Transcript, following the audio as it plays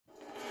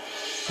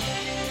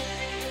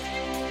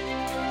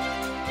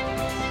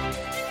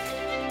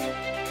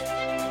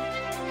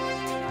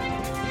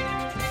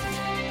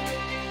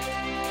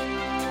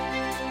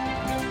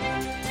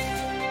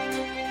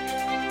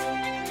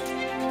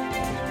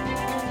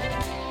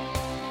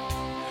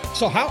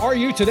So how are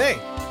you today?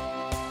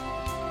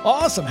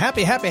 Awesome.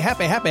 Happy Friday.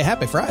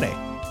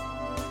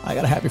 I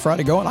got a happy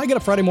Friday going. I get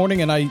up Friday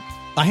morning and I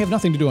have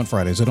nothing to do on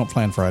Fridays. I don't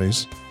plan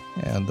Fridays.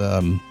 And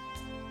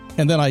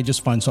then I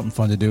just find something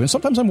fun to do. And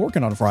sometimes I'm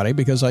working on a Friday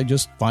because I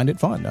just find it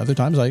fun. Other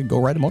times I go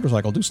ride a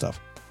motorcycle, do stuff.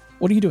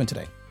 What are you doing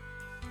today?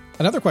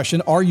 Another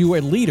question, are you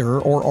a leader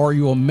or are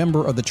you a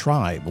member of the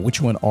tribe? Which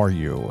one are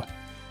you?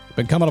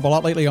 Been coming up a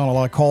lot lately on a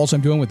lot of calls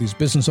I'm doing with these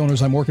business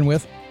owners I'm working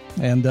with.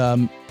 And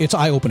it's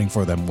eye-opening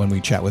for them when we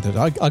chat with it.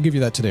 I'll give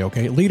you that today,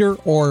 okay? Leader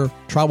or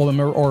tribal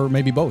member or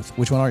maybe both.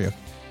 Which one are you?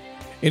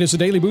 It is a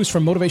daily boost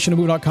from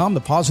motivationtomove.com,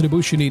 the positive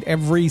boost you need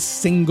every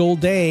single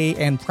day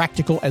and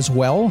practical as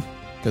well,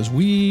 because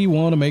we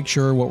want to make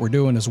sure what we're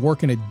doing is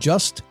working. It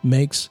just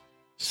makes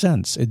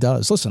sense. It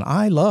does. Listen,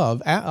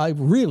 I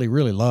really,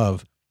 really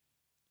love,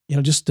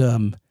 just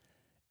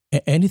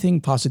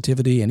anything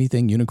positivity,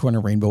 anything unicorn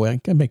and rainbow. I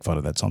can make fun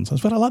of that sometimes,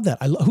 but I love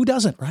that. Who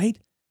doesn't, right?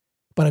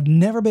 But I've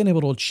never been able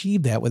to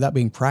achieve that without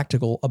being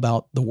practical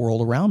about the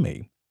world around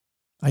me.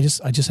 I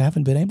just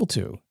haven't been able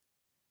to.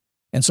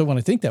 And so when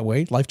I think that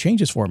way, life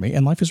changes for me.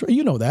 And life is,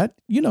 you know that,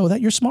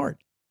 you're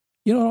smart.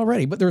 You know it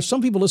already. But there are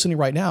some people listening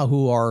right now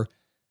who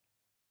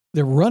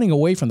they're running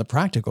away from the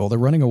practical. They're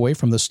running away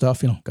from the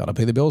stuff, got to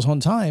pay the bills on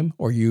time,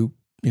 or you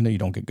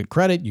don't get good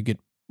credit.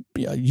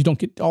 You don't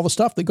get all the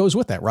stuff that goes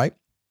with that, right?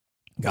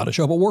 Got to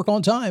show up at work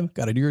on time.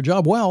 Got to do your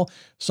job well.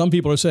 Some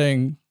people are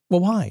saying,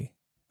 well, why?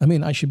 I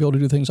mean, I should be able to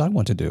do things I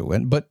want to do.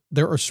 But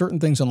there are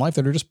certain things in life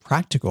that are just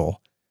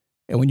practical.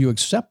 And when you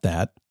accept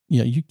that,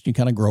 you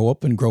kind of grow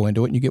up and grow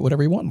into it and you get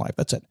whatever you want in life.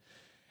 That's it.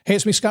 Hey,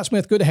 it's me, Scott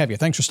Smith. Good to have you.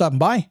 Thanks for stopping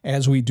by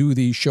as we do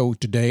the show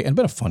today. And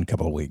been a fun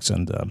couple of weeks.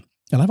 And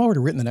I've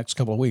already written the next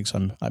couple of weeks.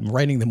 I'm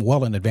writing them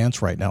well in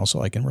advance right now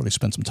so I can really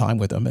spend some time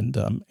with them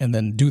and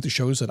then do the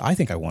shows that I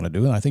think I want to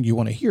do and I think you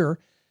want to hear.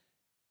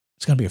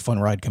 It's going to be a fun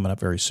ride coming up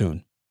very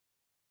soon.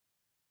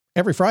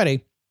 Every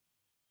Friday,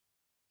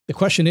 the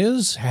question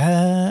is,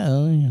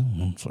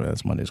 sorry,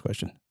 that's Monday's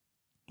question.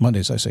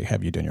 Mondays, I say,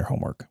 have you done your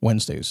homework?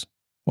 Wednesdays,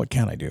 what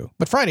can I do?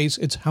 But Fridays,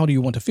 it's how do you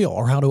want to feel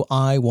or how do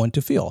I want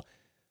to feel?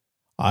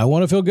 I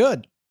want to feel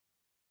good.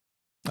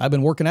 I've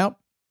been working out.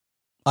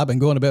 I've been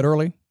going to bed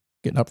early,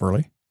 getting up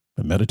early,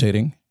 been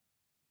meditating,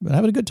 been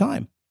having a good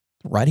time,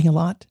 writing a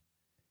lot.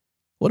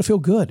 Want to feel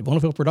good, want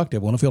to feel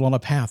productive, want to feel on a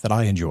path that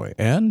I enjoy.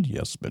 And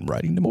yes, been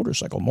riding the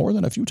motorcycle more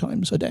than a few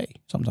times a day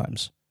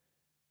sometimes.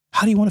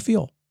 How do you want to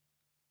feel?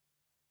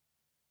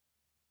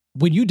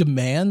 When you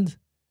demand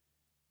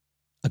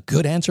a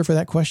good answer for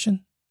that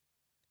question,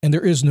 and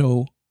there is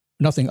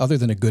nothing other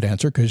than a good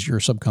answer because your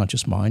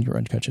subconscious mind, your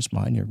unconscious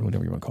mind, your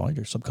whatever you want to call it,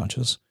 your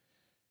subconscious,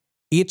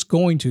 it's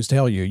going to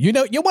tell you, you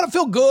want to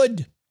feel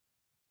good.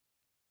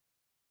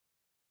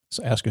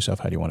 So ask yourself,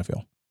 how do you want to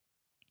feel?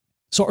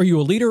 So are you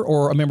a leader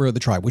or a member of the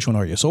tribe? Which one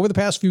are you? So over the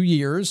past few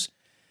years,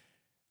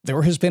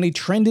 there has been a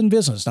trend in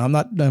business. Now, I'm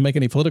not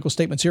making any political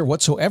statements here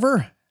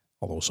whatsoever,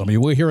 although some of you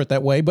will hear it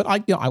that way. But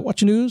I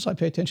watch news, I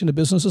pay attention to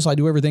businesses, I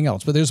do everything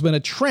else. But there's been a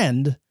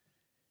trend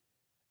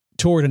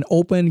toward an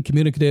open,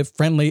 communicative,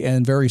 friendly,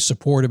 and very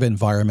supportive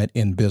environment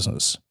in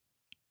business.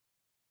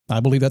 I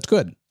believe that's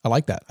good. I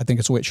like that. I think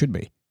it's the way it should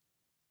be.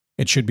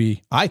 It should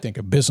be, I think,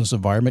 a business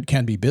environment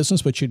can be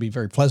business, but should be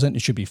very pleasant.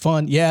 It should be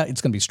fun. Yeah, it's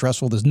going to be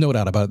stressful. There's no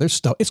doubt about it. There's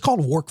stuff. It's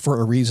called work for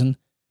a reason.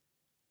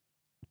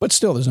 But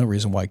still, there's no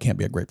reason why it can't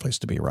be a great place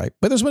to be, right?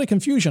 But there's been a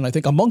confusion, I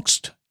think,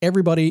 amongst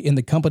everybody in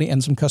the company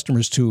and some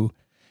customers too.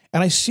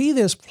 And I see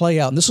this play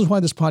out, and this is why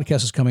this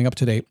podcast is coming up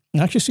today.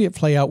 I actually see it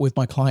play out with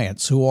my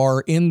clients who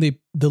are in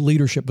the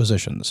leadership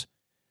positions.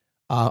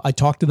 I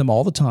talk to them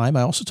all the time.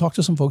 I also talk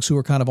to some folks who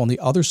are kind of on the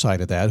other side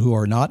of that, who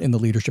are not in the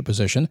leadership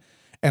position,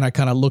 and are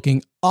kind of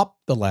looking up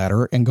the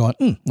ladder and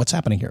going, what's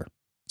happening here?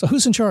 So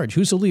who's in charge?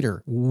 Who's the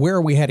leader? Where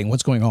are we heading?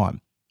 What's going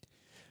on?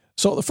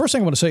 So the first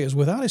thing I want to say is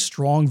without a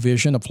strong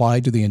vision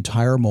applied to the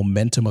entire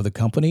momentum of the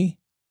company,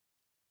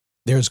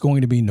 there's going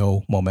to be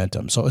no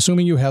momentum. So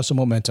assuming you have some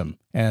momentum,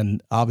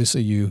 and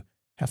obviously you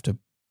have to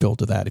build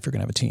to that if you're going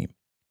to have a team.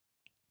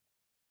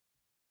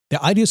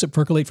 The ideas that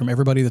percolate from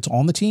everybody that's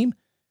on the team,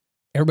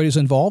 everybody's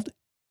involved,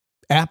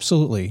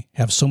 absolutely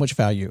have so much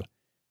value.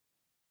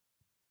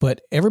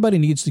 But everybody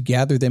needs to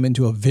gather them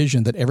into a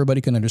vision that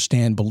everybody can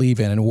understand, believe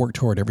in, and work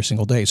toward every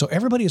single day. So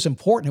everybody is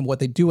important in what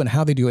they do and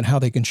how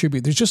they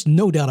contribute. There's just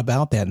no doubt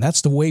about that. And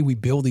that's the way we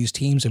build these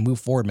teams and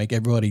move forward, make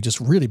everybody just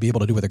really be able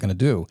to do what they're going to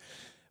do.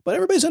 But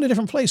everybody's in a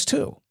different place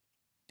too.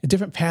 A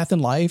different path in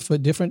life, a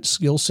different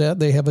skill set.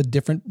 They have a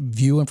different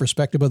view and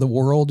perspective of the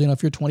world.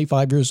 If you're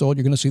 25 years old,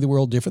 you're going to see the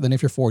world different than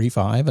if you're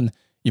 45. And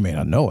you may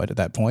not know it at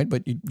that point,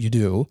 but you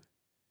do.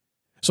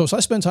 So as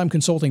I spend time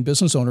consulting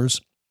business owners,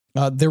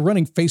 they're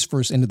running face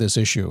first into this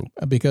issue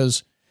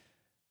because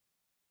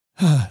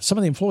some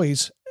of the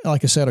employees,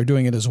 like I said, are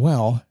doing it as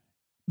well.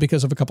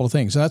 because of a couple of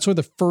things. And that's where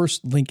the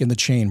first link in the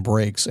chain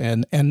breaks.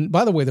 And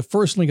by the way, the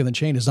first link in the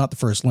chain is not the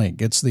first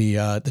link. It's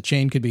the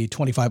chain could be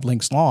 25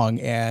 links long,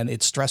 and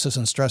it stresses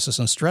and stresses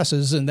and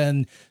stresses. And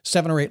then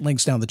 7 or 8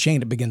 links down the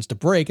chain, it begins to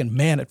break. And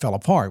man, it fell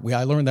apart.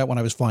 I learned that when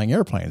I was flying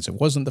airplanes. It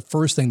wasn't the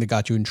first thing that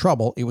got you in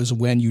trouble. It was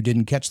when you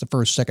didn't catch the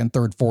first, second,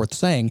 third, fourth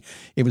thing.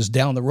 It was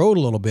down the road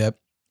a little bit.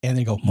 And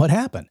then you go, what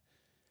happened?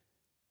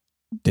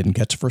 Didn't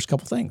catch the first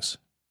couple things.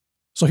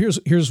 So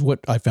here's what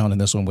I found in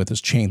this one with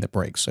this chain that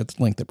breaks. It's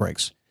link that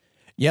breaks.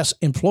 Yes,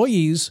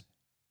 employees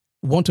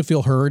want to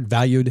feel heard,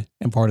 valued,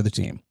 and part of the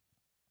team.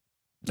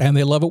 And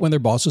they love it when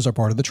their bosses are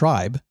part of the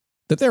tribe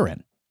that they're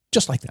in,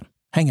 just like them.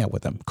 Hang out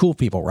with them. Cool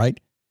people, right?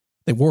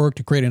 They work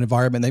to create an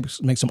environment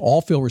that makes them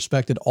all feel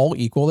respected, all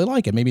equal. They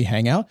like it. Maybe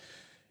hang out,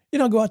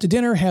 go out to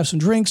dinner, have some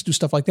drinks, do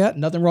stuff like that.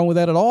 Nothing wrong with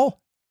that at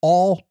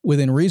all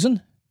within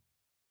reason,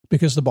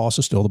 because the boss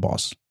is still the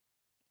boss.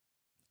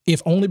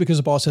 If only because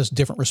the boss has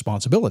different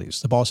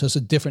responsibilities. The boss has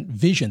a different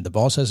vision. The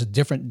boss has a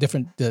different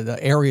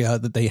area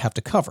that they have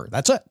to cover.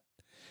 That's it.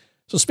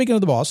 So speaking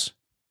of the boss,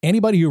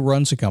 anybody who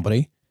runs a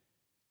company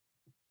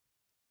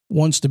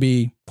wants to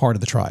be part of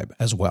the tribe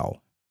as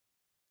well.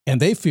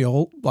 And they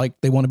feel like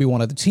they want to be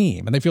one of the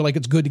team. And they feel like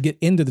it's good to get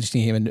into the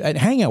team and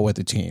hang out with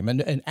the team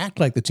and act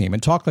like the team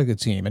and talk like the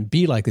team and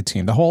be like the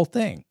team, the whole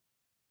thing.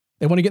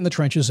 They want to get in the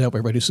trenches to help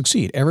everybody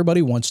succeed.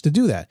 Everybody wants to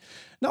do that.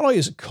 Not only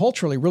is it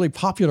culturally really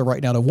popular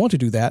right now to want to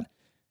do that,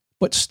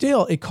 but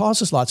still it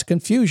causes lots of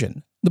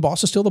confusion. The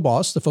boss is still the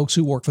boss. The folks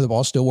who work for the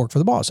boss still work for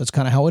the boss. That's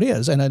kind of how it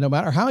is. And no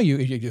matter how you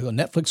do a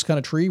Netflix kind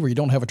of tree where you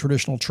don't have a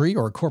traditional tree,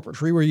 or a corporate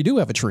tree where you do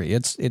have a tree,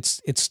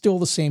 it's still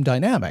the same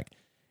dynamic,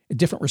 a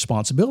different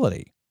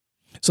responsibility.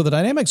 So the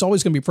dynamic's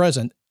always going to be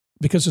present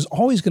because there's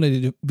always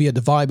going to be a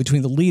divide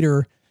between the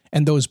leader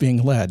and those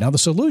being led. Now, the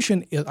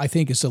solution, I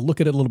think, is to look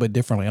at it a little bit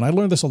differently. And I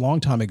learned this a long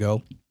time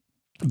ago.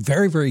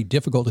 Very, very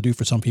difficult to do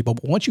for some people.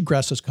 But once you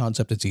grasp this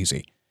concept, it's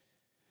easy.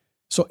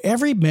 So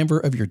every member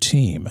of your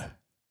team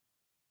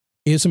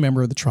is a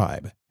member of the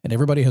tribe, and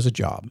everybody has a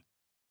job.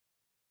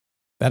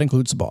 That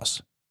includes the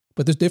boss.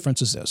 But the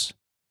difference is this.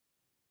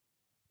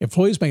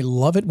 Employees may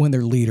love it when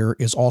their leader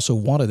is also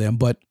one of them,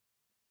 but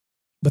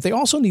they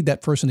also need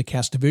that person to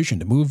cast a vision,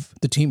 to move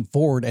the team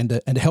forward and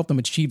to help them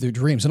achieve their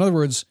dreams. In other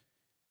words,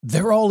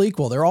 they're all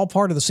equal. They're all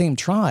part of the same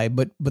tribe,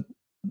 but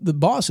the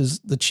boss is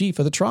the chief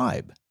of the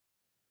tribe.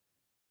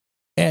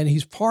 And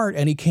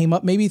he came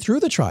up maybe through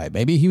the tribe.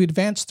 Maybe he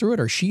advanced through it,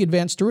 or she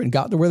advanced through it and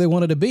got to where they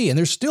wanted to be. And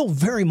they're still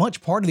very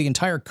much part of the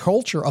entire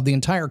culture of the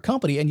entire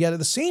company. And yet at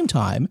the same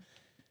time,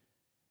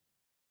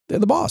 they're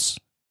the boss.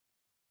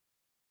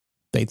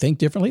 They think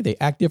differently. They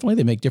act differently.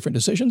 They make different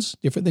decisions,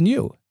 different than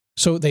you.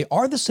 So they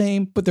are the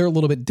same, but they're a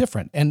little bit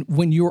different. And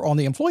when you're on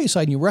the employee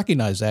side and you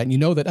recognize that and you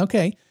know that,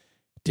 okay,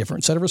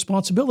 different set of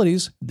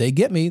responsibilities. They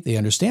get me. They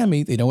understand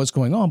me. They know what's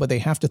going on, but they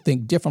have to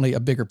think differently, a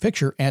bigger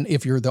picture. And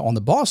if you're on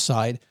the boss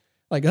side,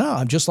 like,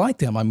 I'm just like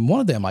them. I'm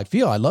one of them. I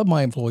love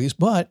my employees,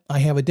 but I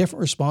have a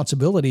different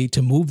responsibility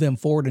to move them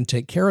forward and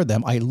take care of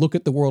them. I look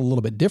at the world a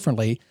little bit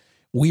differently.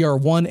 We are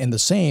one and the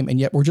same,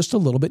 and yet we're just a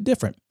little bit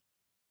different.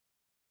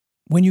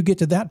 When you get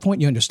to that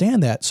point, you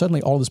understand that,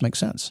 suddenly all this makes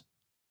sense.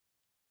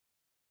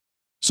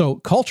 So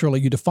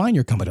culturally, you define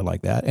your company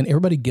like that, and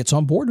everybody gets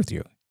on board with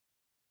you.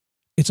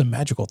 It's a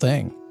magical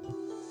thing.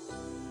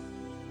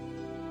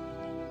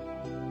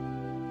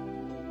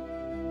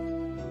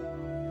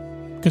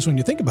 Because when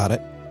you think about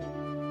it,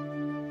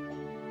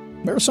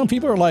 there are some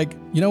people who are like,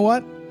 you know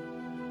what?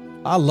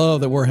 I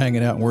love that we're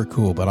hanging out and we're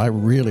cool, but I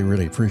really,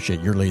 really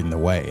appreciate you're leading the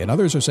way. And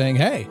others are saying,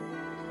 hey,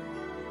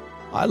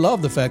 I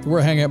love the fact that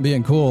we're hanging out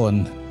being cool,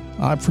 and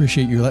I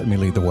appreciate you letting me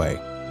lead the way.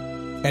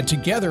 And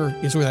together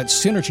is where that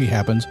synergy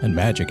happens and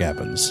magic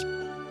happens.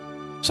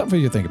 Something for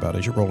you to think about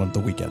as you roll into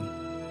the weekend.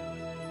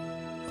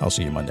 I'll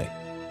see you Monday.